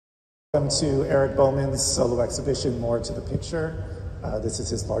Welcome to Eric Bowman's solo exhibition, More to the Picture. This is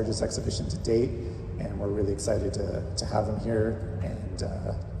his largest exhibition to date, and we're really excited to have him here and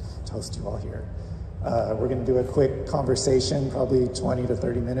to host you all here. We're going to do a quick conversation, probably 20 to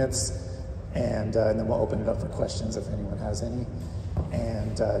 30 minutes, and then we'll open it up for questions if anyone has any.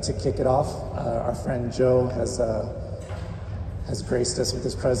 And to kick it off, our friend Joe has graced us with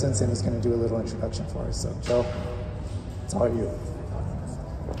his presence, and he's going to do a little introduction for us. So Joe, it's all you.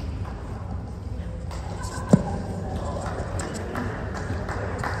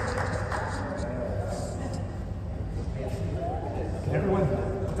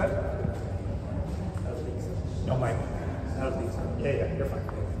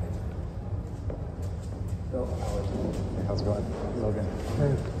 How's it going, Logan?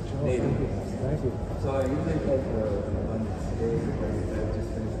 Hey, Joe, thank you. So I usually take on today because I just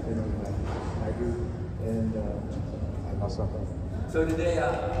finished dinner with my group, and I'm awesome. So today,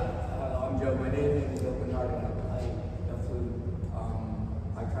 I'm Joe. My name is Logan Maxwell. I play the flute.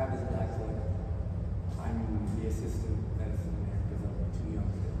 I practice black flute. I'm the assistant medicine there because I'm too young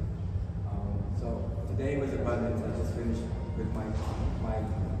for it. So today was abundance. I just finished with my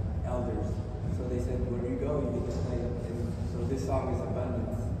elders. So they said, where you go, you get to play. And so this song is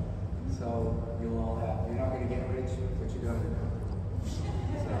abundance. So you'll all have, you're not going to get rich, but you're going to. So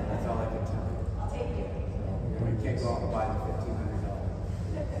that's all I can tell you. I'll take it. So, you can't go out and buy the $1,500.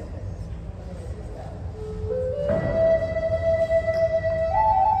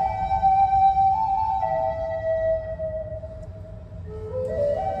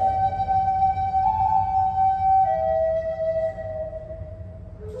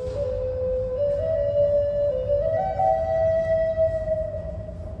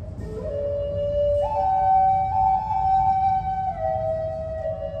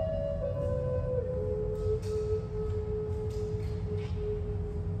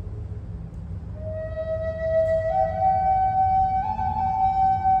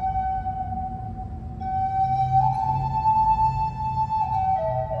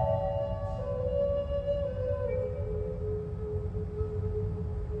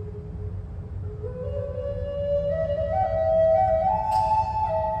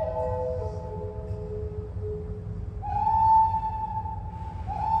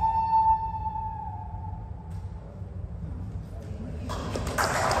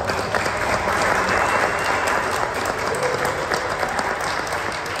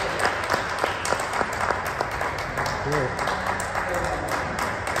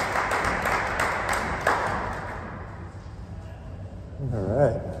 All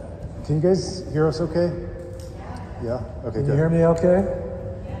right. Can you guys hear us okay? Yeah? Okay, Can good. you hear me okay?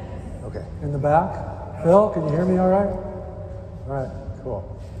 Okay. In the back? Phil, can you hear me all right? All right. Cool.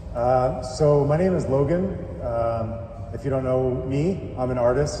 So my name is Logan. If you don't know me, I'm an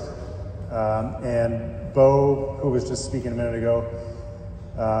artist. And Bo, who was just speaking a minute ago,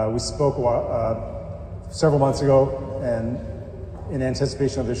 we spoke several months ago, and in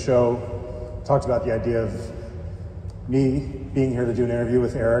anticipation of this show, talked about the idea of me being here to do an interview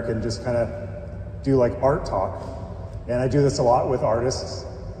with Eric and just kind of do like art talk. And I do this a lot with artists,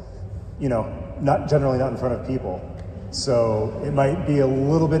 you know, generally not in front of people. So it might be a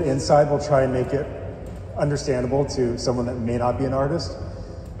little bit inside. We'll try and make it understandable to someone that may not be an artist.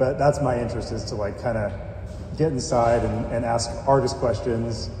 But that's my interest, is to like kind of get inside and ask artist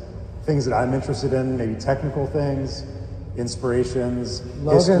questions, things that I'm interested in, maybe technical things, inspirations, history.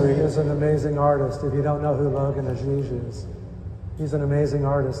 Logan is an amazing artist. If you don't know who Logan Hagege is, he's an amazing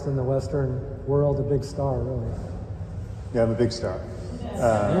artist in the Western world, a big star, really. Yeah, I'm a big star.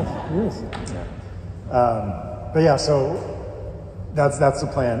 Yes. But yeah, so that's the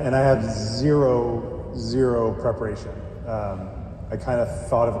plan, and I had zero preparation. I kind of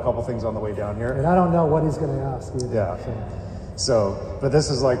thought of a couple things on the way down here. And I don't know what he's going to ask either. Yeah. So, but this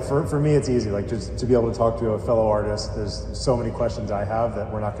is like, for me, it's easy, like just to be able to talk to a fellow artist. There's so many questions I have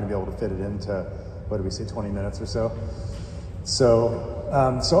that we're not going to be able to fit it into, what did we say, 20 minutes or so. So,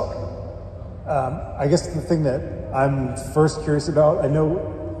 I guess the thing that I'm first curious about, I know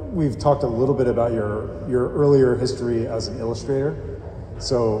we've talked a little bit about your earlier history as an illustrator.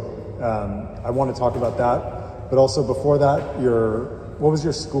 So I want to talk about that. But also before that, what was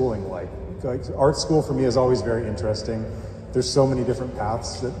your schooling like? Like art school for me is always very interesting. There's so many different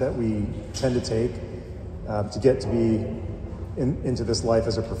paths that we tend to take to get to be into this life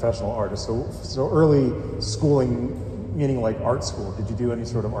as a professional artist. So early schooling, meaning like art school. Did you do any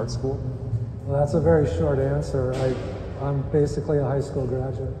sort of art school? Well, that's a very short answer. I'm basically a high school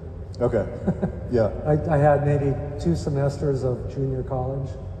graduate. Okay, yeah. I had maybe 2 semesters of junior college.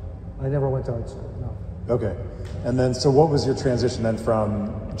 I never went to art school, no. Okay. And then, so what was your transition then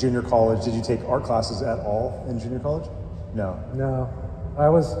from junior college? Did you take art classes at all in junior college? No. No. I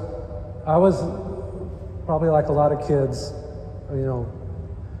was probably like a lot of kids, you know,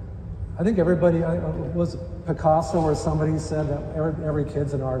 I think everybody, was Picasso or somebody said that every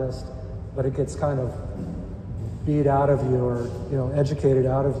kid's an artist, but it gets kind of beat out of you or, you know, educated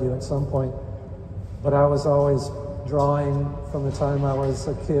out of you at some point. But I was always drawing from the time I was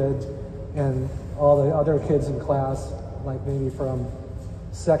a kid, and all the other kids in class, like maybe from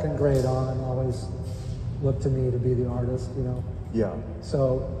second grade on, always looked to me to be the artist, you know. Yeah.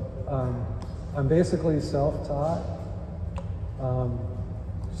 So I'm basically self-taught,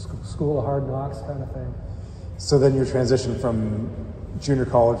 school of hard knocks kind of thing. So then your transition from junior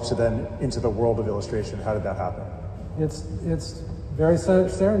college to then into the world of illustration, how did that happen? It's very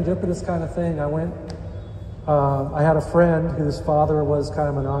serendipitous kind of thing. I had a friend whose father was kind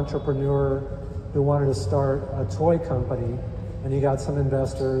of an entrepreneur who wanted to start a toy company, and he got some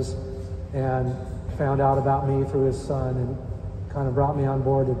investors and found out about me through his son and kind of brought me on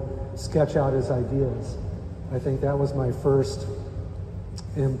board to sketch out his ideas. I think that was my first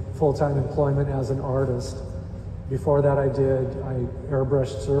full-time employment as an artist. Before that I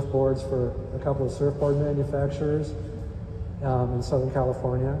airbrushed surfboards for a couple of surfboard manufacturers in Southern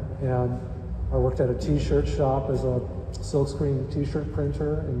California, and I worked at a t-shirt shop as a silkscreen t-shirt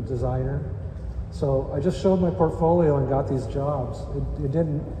printer and designer. So I just showed my portfolio and got these jobs.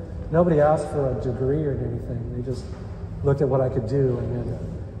 Nobody asked for a degree or anything. They just looked at what I could do, and then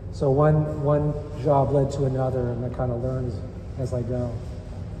so one job led to another, and I kind of learned as I go.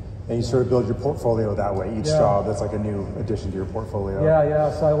 And you sort of build your portfolio that way. Each job, that's like a new addition to your portfolio.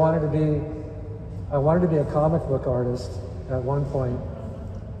 Yeah. So I wanted to be a comic book artist at one point,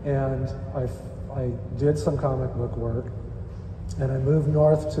 and I did some comic book work, and I moved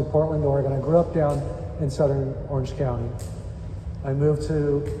north to Portland, Oregon. I grew up down in southern Orange County. I moved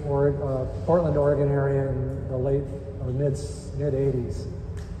to Portland, Oregon area in the late or mid 80s,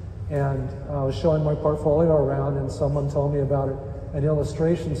 and I was showing my portfolio around, and someone told me about an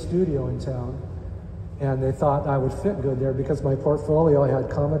illustration studio in town, and they thought I would fit good there because my portfolio, I had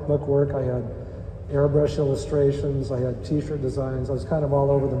comic book work, I had airbrush illustrations, I had t-shirt designs, I was kind of all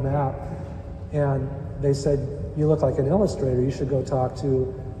over the map. And they said, you look like an illustrator, you should go talk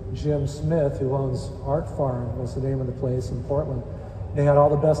to Jim Smith, who owns Art Farm, was the name of the place in Portland. They had all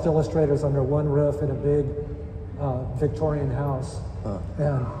the best illustrators under one roof in a big Victorian house.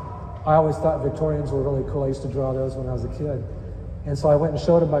 And I always thought Victorians were really cool. I used to draw those when I was a kid. And so I went and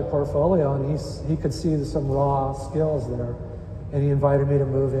showed him my portfolio, and he could see some raw skills there, and he invited me to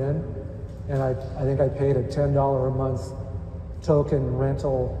move in. And I think I paid a $10 a month token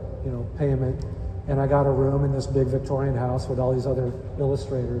rental, you know, payment, and I got a room in this big Victorian house with all these other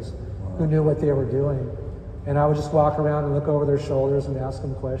illustrators who knew what they were doing. And I would just walk around and look over their shoulders and ask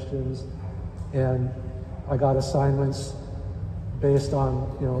them questions. And I got assignments based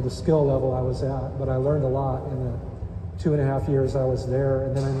on, you know, the skill level I was at, but I learned a lot in the 2.5 years I was there,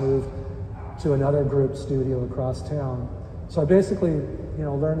 and then I moved to another group studio across town. So I basically, you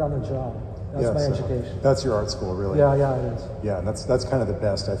know, learned on the job. That's my education. That's your art school, really. Yeah, it is. Yeah, and that's kind of the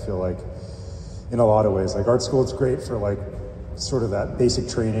best, I feel like, in a lot of ways. Like art school, it's great for like sort of that basic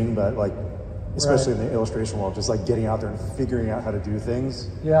training, but like especially in the illustration world, just like getting out there and figuring out how to do things.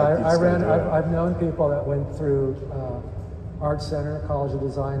 Yeah, like I've known people that went through Art Center, College of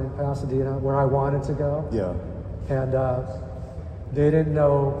Design in Pasadena, where I wanted to go. Yeah. And they didn't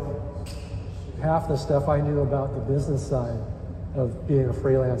know half the stuff I knew about the business side of being a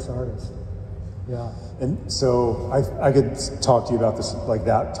freelance artist. Yeah. And so I could talk to you about this, like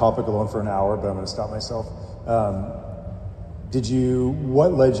that topic alone for an hour, but I'm going to stop myself.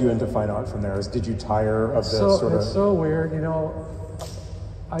 What led you into fine art from there? Did you tire of the It's so weird, you know.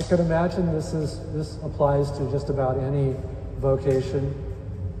 I could imagine this applies to just about any vocation,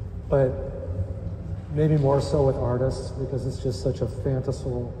 but maybe more so with artists because it's just such a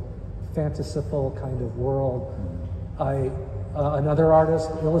fanciful kind of world. Another artist,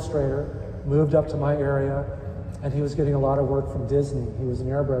 illustrator, moved up to my area, and he was getting a lot of work from Disney. He was an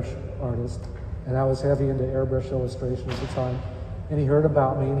airbrush artist, and I was heavy into airbrush illustration at the time. And he heard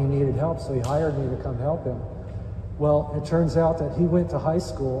about me and he needed help, so he hired me to come help him. Well, it turns out that he went to high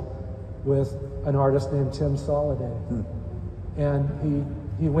school with an artist named Tim Soliday. And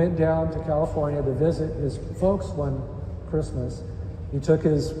he went down to California to visit his folks one Christmas. He took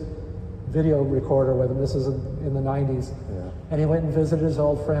his video recorder with him. This is in the 90s. Yeah. And he went and visited his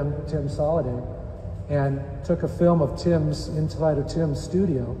old friend, Tim Soliday, and took a film of inside of Tim's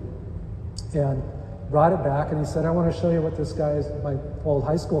studio and brought it back. And he said, I want to show you what this guy, my old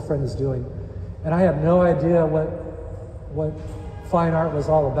high school friend, is doing. And I had no idea what fine art was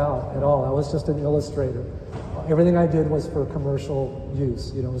all about at all. I was just an illustrator. Everything I did was for commercial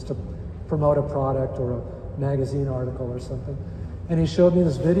use. You know, it was to promote a product or a magazine article or something. And he showed me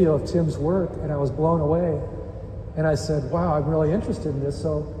this video of Tim's work, and I was blown away. And I said, wow, I'm really interested in this.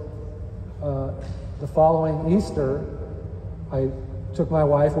 So the following Easter, I took my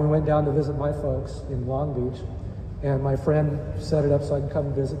wife and we went down to visit my folks in Long Beach. And my friend set it up so I could come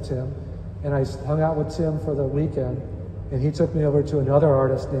and visit Tim. And I hung out with Tim for the weekend. And he took me over to another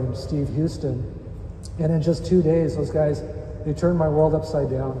artist named Steve Houston. And in just 2 days, those guys, they turned my world upside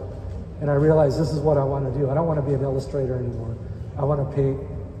down. And I realized this is what I want to do. I don't want to be an illustrator anymore. I want to paint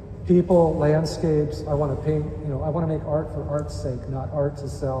people, landscapes. I want to paint, you know, I want to make art for art's sake, not art to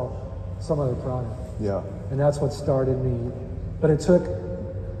sell some other product. Yeah. And that's what started me. But it took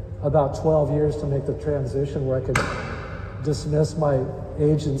about 12 years to make the transition where I could dismiss my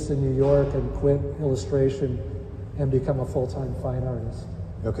agents in New York and quit illustration and become a full-time fine artist.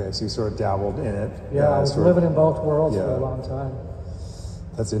 Okay, so you sort of dabbled in it. Yeah, I was living in both worlds for a long time.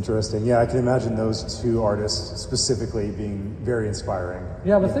 That's interesting. Yeah, I can imagine those two artists specifically being very inspiring.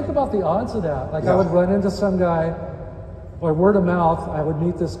 Yeah, but think about the odds of that. Like I would run into some guy, or word of mouth, I would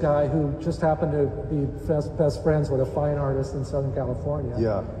meet this guy who just happened to be best friends with a fine artist in Southern California.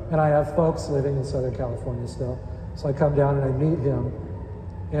 Yeah. And I have folks living in Southern California still. So I come down and I meet him.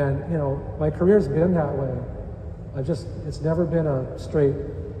 And, you know, my career's been that way. It's never been a straight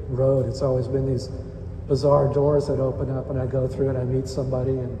road. It's always been these bizarre doors that open up and I go through and I meet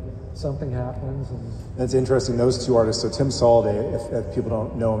somebody and something happens. And that's interesting, those two artists. So Tim Soliday, if people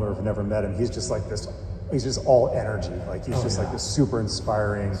don't know him or have never met him, he's just like this, he's just all energy. Like he's like this super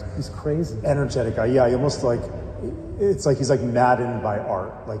inspiring, he's crazy, energetic guy. Yeah, he almost like, it's like he's like maddened by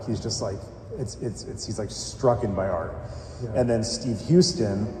art. Like he's just like, he's like struck in by art. Yeah. And then Steve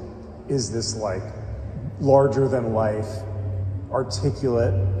Houston is this like larger than life,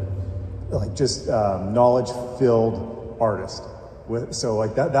 articulate, like just knowledge-filled artist. So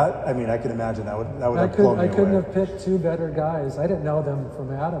like that, I mean, I can imagine that would have blown me away. I couldn't have picked two better guys. I didn't know them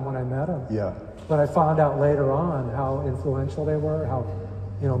from Adam when I met them. Yeah. But I found out later on how influential they were, how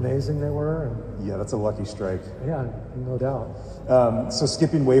amazing they were. And yeah, that's a lucky strike. Yeah, no doubt. So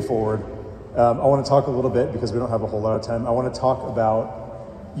skipping way forward, I want to talk a little bit, because we don't have a whole lot of time, I want to talk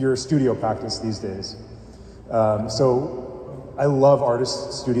about your studio practice these days. So I love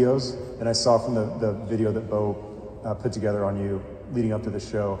artist studios, and I saw from the video that Bo put together on you leading up to the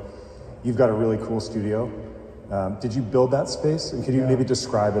show, you've got a really cool studio. Did you build that space? And could you maybe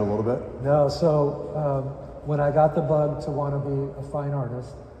describe it a little bit? No, so when I got the bug to want to be a fine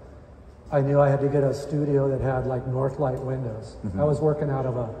artist, I knew I had to get a studio that had like north light windows. Mm-hmm. I was working out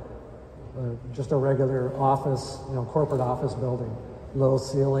of just a regular office, corporate office building, low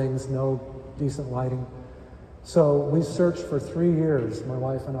ceilings, no decent lighting. So we searched for 3 years, my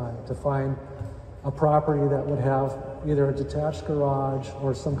wife and I, to find a property that would have either a detached garage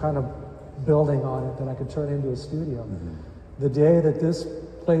or some kind of building on it that I could turn into a studio. Mm-hmm. The day that this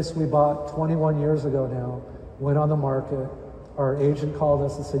place we bought 21 years ago now went on the market, our agent called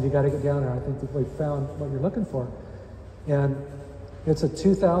us and said, "You got to get down there. I think that we found what you're looking for." And it's a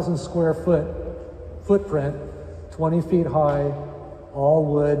 2,000 square foot footprint, 20 feet high, all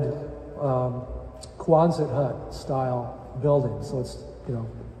wood, Quonset hut style building. So it's,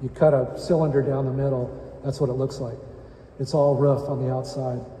 you cut a cylinder down the middle, that's what it looks like. It's all roof on the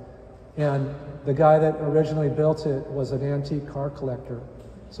outside. And the guy that originally built it was an antique car collector.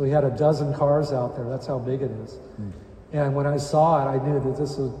 So he had a dozen cars out there, that's how big it is. Mm. And when I saw it, I knew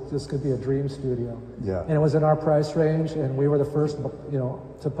that this could be a dream studio. Yeah. And it was in our price range, and we were the first,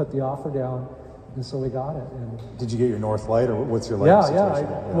 to put the offer down, and so we got it. And did you get your north light, or what's your light situation?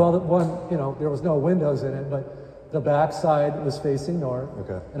 Yeah. Well, the one, there was no windows in it, but the back side was facing north.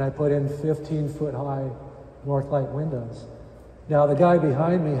 Okay. And I put in 15-foot high north light windows. Now the guy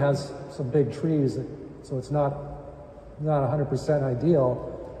behind me has some big trees, so it's not 100% ideal,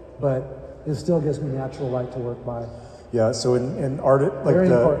 but it still gives me natural light to work by. Yeah, so in art, like very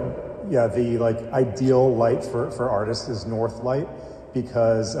important. Yeah, the ideal light for artists is north light,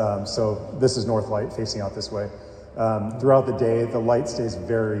 because so this is north light facing out this way. Throughout the day, the light stays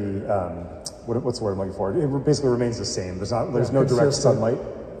very what's the word I'm looking for? It basically remains the same. There's no direct sunlight.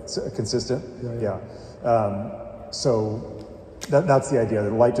 It's consistent. Yeah. So that's the idea. The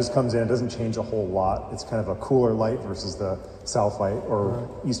light just comes in. It doesn't change a whole lot. It's kind of a cooler light versus the south light, or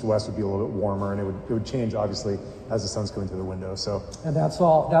east-west would be a little bit warmer, and it would change obviously as the sun's coming through the window. So. And that's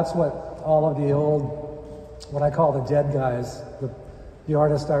what all of the old, what I call the dead guys, the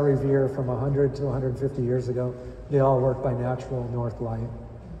artists I revere from 100 to 150 years ago, they all work by natural north light.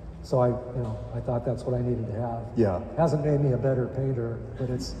 So I thought that's what I needed to have. Yeah. Hasn't made me a better painter, but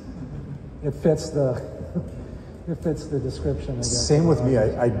it fits the it fits the description, I guess. Same with me.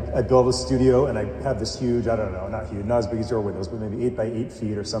 I built a studio and I have this huge, I don't know, not huge, not as big as your windows, but maybe 8 by 8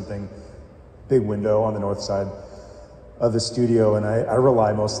 feet or something, big window on the north side of the studio, and I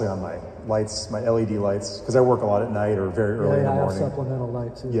rely mostly on my lights, my LED lights, because I work a lot at night or very early in the morning. I have supplemental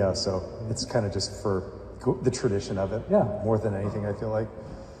light too. Yeah, so it's kind of just for the tradition of it, more than anything, I feel like.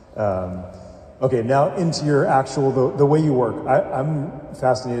 Okay, now into your actual, the way you work. I'm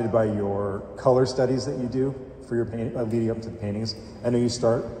fascinated by your color studies that you do for your painting, leading up to the paintings. I know you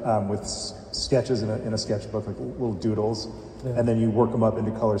start with sketches in a sketchbook, like little doodles, and then you work them up into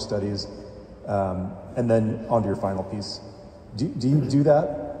color studies, and then onto your final piece. Do you do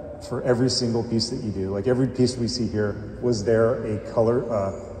that for every single piece that you do? Like every piece we see here, was there a color,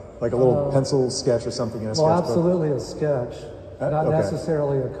 like a little pencil sketch or something in a sketchbook? Well, absolutely a sketch. Not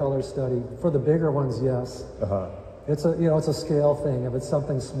necessarily a color study. For the bigger ones, yes. It's a scale thing. If it's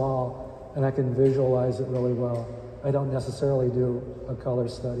something small and I can visualize it really well, I don't necessarily do a color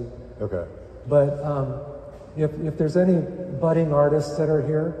study. Okay. But if there's any budding artists that are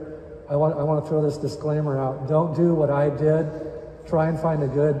here, I want to throw this disclaimer out. Don't do what I did. Try and find a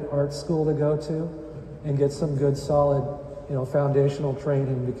good art school to go to and get some good solid, foundational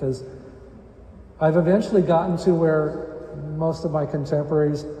training, because I've eventually gotten to where most of my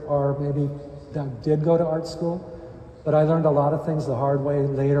contemporaries are maybe that did go to art school, but I learned a lot of things the hard way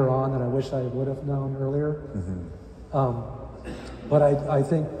later on that I wish I would have known earlier. But I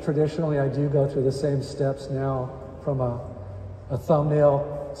think traditionally I do go through the same steps now, from a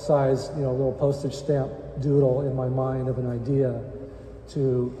thumbnail size, little postage stamp doodle in my mind of an idea,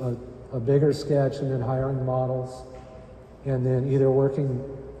 to a bigger sketch, and then hiring models, and then either working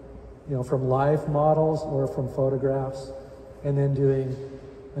from live models or from photographs, and then doing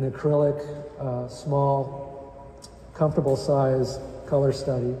an acrylic, small, comfortable size color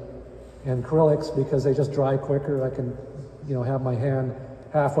study. And acrylics, because they just dry quicker, I can, have my hand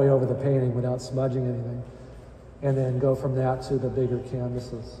halfway over the painting without smudging anything. And then go from that to the bigger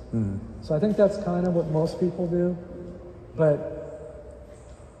canvases. So I think that's kind of what most people do. But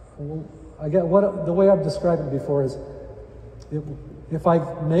I get the way I've described it before is, if I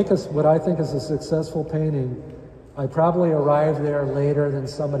make what I think is a successful painting, I probably arrive there later than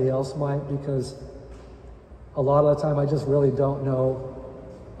somebody else might, because a lot of the time I just really don't know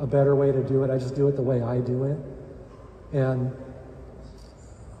a better way to do it. I just do it the way I do it. And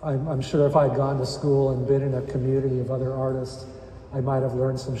I'm sure if I'd gone to school and been in a community of other artists, I might have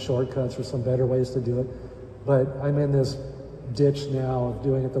learned some shortcuts or some better ways to do it. But I'm in this ditch now of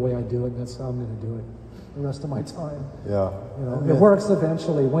doing it the way I do it, and that's how I'm going to do it the rest of my time. Yeah. It works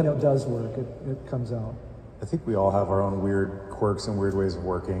eventually. When it does work, it comes out. I think we all have our own weird quirks and weird ways of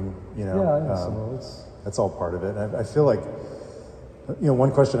working, Yeah, I think so. That's all part of it. I feel like,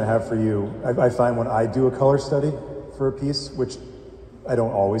 one question I have for you, I find when I do a color study for a piece, which I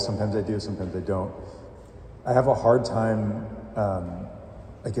don't always, sometimes I do, sometimes I don't, I have a hard time,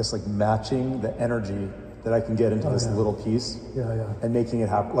 I guess, like matching the energy that I can get into this little piece and making it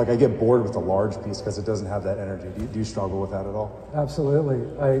happen. Like I get bored with a large piece because it doesn't have that energy. Do you struggle with that at all? Absolutely.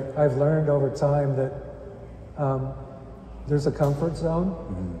 I've learned over time that there's a comfort zone.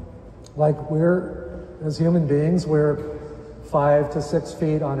 Like as human beings, we're 5 to 6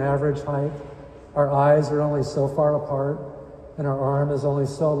 feet on average height. Our eyes are only so far apart, and our arm is only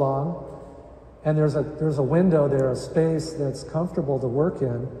so long. And there's a window there, a space that's comfortable to work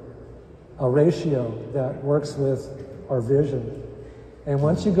in, a ratio that works with our vision. And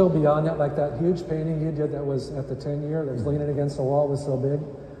once you go beyond that, like that huge painting you did that was at the 10-year, that was leaning against the wall, was so big,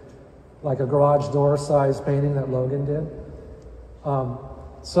 like a garage door size painting that Logan did.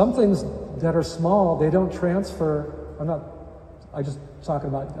 Some things that are small, they don't transfer. I'm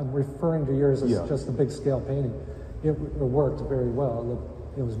referring to yours as just a big scale painting. It worked very well.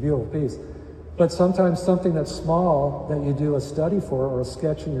 It was a beautiful piece. But sometimes something that's small that you do a study for, or a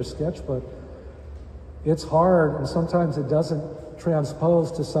sketch in your sketchbook, it's hard, and sometimes it doesn't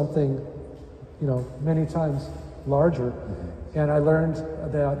transpose to something, many times larger. And I learned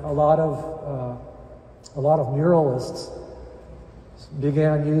that a lot of muralists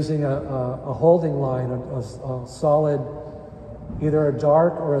began using a holding line, a solid, either a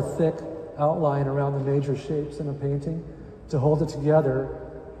dark or a thick outline around the major shapes in a painting to hold it together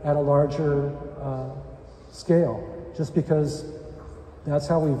at a larger scale, just because that's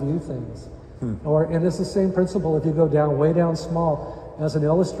how we view things. And it's the same principle if you go down, way down small. As an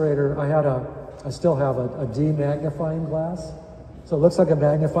illustrator, I still have a D magnifying glass. So it looks like a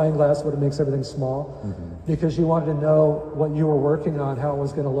magnifying glass, but it makes everything small, because you wanted to know what you were working on, how it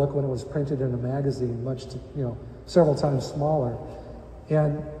was going to look when it was printed in a magazine, several times smaller.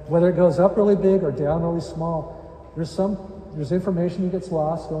 And whether it goes up really big or down really small, there's information that gets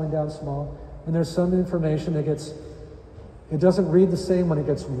lost going down small, and there's some information that it doesn't read the same when it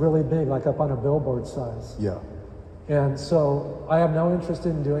gets really big, like up on a billboard size. Yeah. And so I have no interest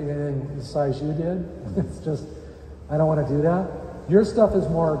in doing anything the size you did. It's just, I don't want to do that. Your stuff is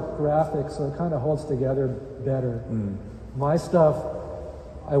more graphic, so it kind of holds together better. My stuff,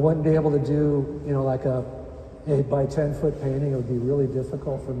 I wouldn't be able to do, like a 8 by 10 foot painting. It would be really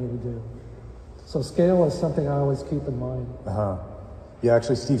difficult for me to do. So scale is something I always keep in mind. Yeah,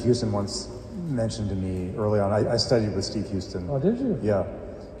 actually Steve Houston once mentioned to me early on, I studied with Steve Houston. Oh, did you? Yeah.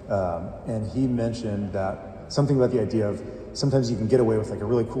 And he mentioned that something about the idea of sometimes you can get away with like a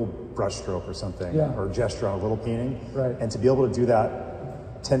really cool brush stroke or something, or gesture on a little painting. Right. And to be able to do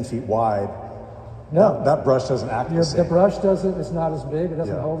that 10 feet wide, no, that brush doesn't act the same. The brush it's not as big, it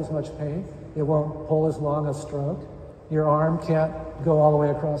doesn't hold as much paint, it won't pull as long a stroke. Your arm can't go all the way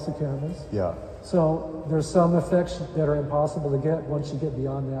across the canvas. Yeah. So there's some effects that are impossible to get once you get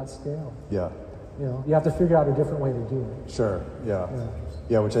beyond that scale. Yeah. You have to figure out a different way to do it. Sure,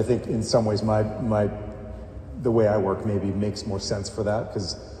 yeah, which I think in some ways the way I work maybe makes more sense for that,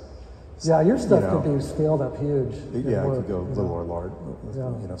 because your stuff could be scaled up huge. Yeah, it could go little or large,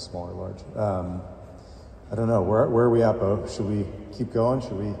 small or large. I don't know, where are we at, Bo? Should we keep going?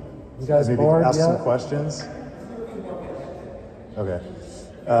 Should we you guys maybe bored ask yet? some questions? Okay.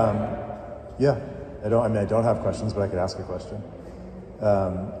 I don't have questions, but I could ask a question.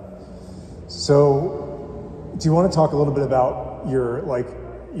 So, do you want to talk a little bit about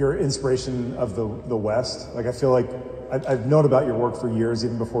your inspiration of the West? Like, I feel like I've known about your work for years,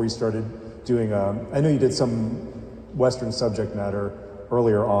 even before you started doing. I know you did some Western subject matter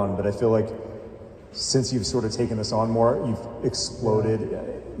earlier on, but I feel like since you've sort of taken this on more, you've exploded.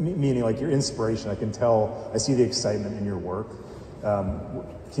 Meaning, like, your inspiration. I can tell. I see the excitement in your work. Can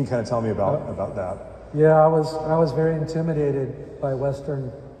you kind of tell me about that? Yeah, I was very intimidated by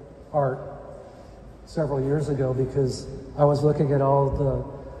Western art several years ago, because I was looking at all the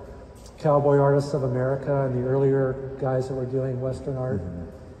cowboy artists of America and the earlier guys that were doing Western art,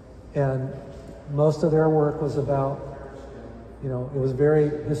 and most of their work was about, it was very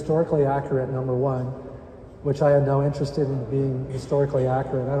historically accurate, number one, which I had no interest in being historically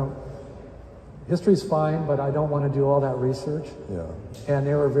accurate. History's fine, but I don't want to do all that research. Yeah. And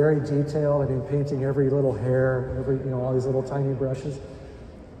they were very detailed. Painting every little hair, all these little tiny brushes.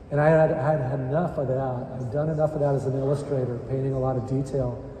 And I had enough of that. I'd done enough of that as an illustrator, painting a lot of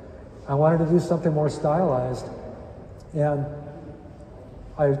detail. I wanted to do something more stylized. And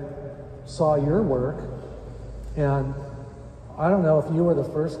I saw your work, and I don't know if you were the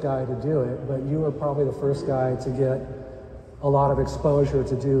first guy to do it, but you were probably the first guy to get a lot of exposure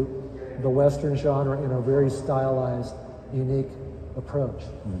to do the Western genre in a very stylized, unique approach.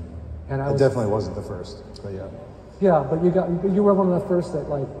 And I definitely wasn't the first, but yeah. Yeah, but you were one of the first that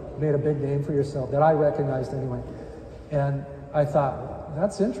made a big name for yourself, that I recognized anyway. And I thought,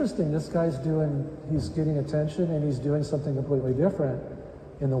 that's interesting. This guy's he's getting attention, and he's doing something completely different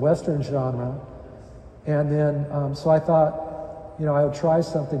in the Western genre. And then, so I thought, I would try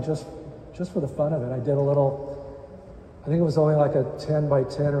something just for the fun of it. I did a little, I think it was only like a 10 by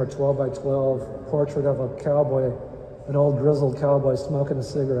 10 or a 12 by 12 portrait of a cowboy, an old grizzled cowboy smoking a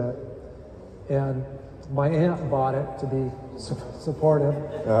cigarette. And my aunt bought it to be supportive.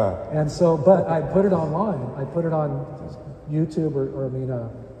 And so, but I put it online. I put it on YouTube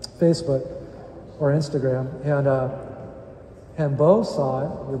Facebook or Instagram. And Bo saw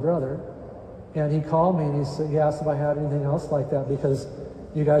it, your brother, and he called me and he asked if I had anything else like that, because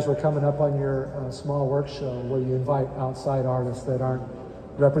you guys were coming up on your small work show where you invite outside artists that aren't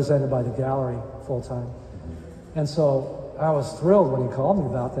represented by the gallery full time. And so I was thrilled when he called me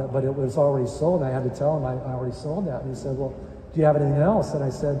about that, but it was already sold. I had to tell him I already sold that. And he said, well, do you have anything else? And I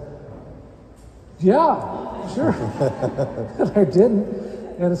said, yeah, sure. And I didn't.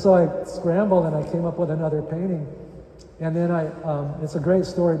 And so I scrambled and I came up with another painting. And then it's a great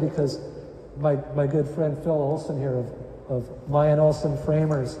story, because my good friend Phil Olson here of Mayan Olson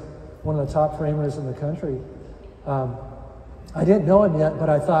Framers, one of the top framers in the country. I didn't know him yet, but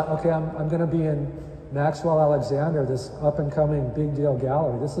I thought, okay, I'm going to be in Maxwell Alexander, this up-and-coming big deal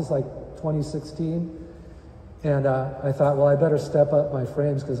gallery. This is like 2016. And I thought, well, I better step up my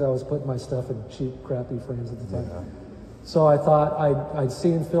frames, because I was putting my stuff in cheap, crappy frames at the time. Yeah. So I thought I'd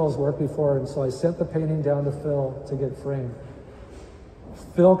seen Phil's work before, and so I sent the painting down to Phil to get framed.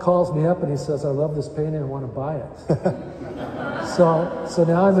 Phil calls me up and he says, I love this painting, I want to buy it. So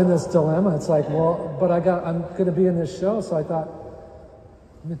now I'm in this dilemma. It's like, well, but I'm going to be in this show. So I thought,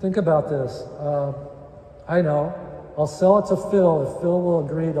 let me think about this. I know. I'll sell it to Phil if Phil will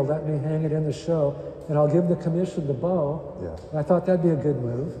agree to let me hang it in the show, and I'll give the commission to Bo. Yeah. And I thought that'd be a good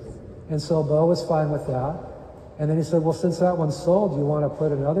move. And so Bo was fine with that. And then he said, well, since that one's sold, do you want to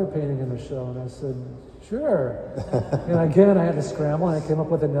put another painting in the show? And I said, sure. And again, I had to scramble, and I came up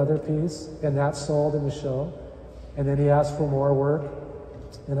with another piece, and that sold in the show. And then he asked for more work.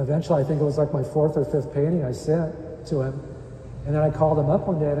 And eventually, I think it was like my 4th or 5th painting I sent to him. And then I called him up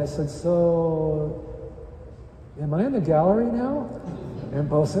one day, and I said, so, am I in the gallery now? And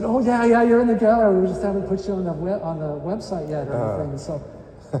Bo said, oh, yeah, you're in the gallery. We just haven't put you on the website yet or anything. And so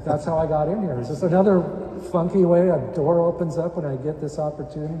that's how I got in here. It's just another funky way a door opens up when I get this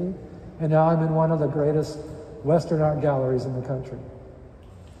opportunity. And now I'm in one of the greatest Western art galleries in the country.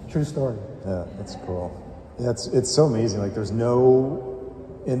 True story. Yeah, that's cool. Yeah, it's so amazing. Like, there's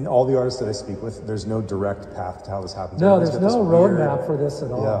no, in all the artists that I speak with, there's no direct path to how this happens. No, there's no roadmap for this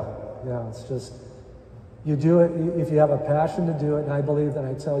at all. Yeah, it's just, you do it if you have a passion to do it. And I believe that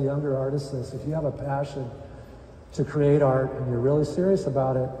I tell younger artists this: if you have a passion to create art and you're really serious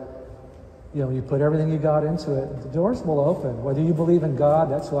about it, you know, you put everything you got into it, the doors will open. Whether you believe in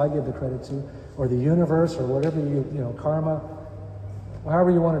God, that's who I give the credit to, or the universe, or whatever you know, karma, however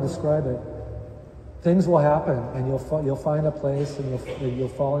you want to describe it, things will happen, and you'll find a place, and you'll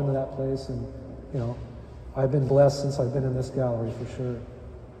fall into that place. And you know, I've been blessed since I've been in this gallery for sure.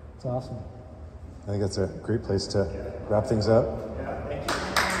 It's awesome. I think that's a great place to wrap things up. Yeah, thank you.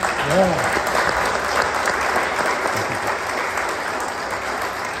 Yeah.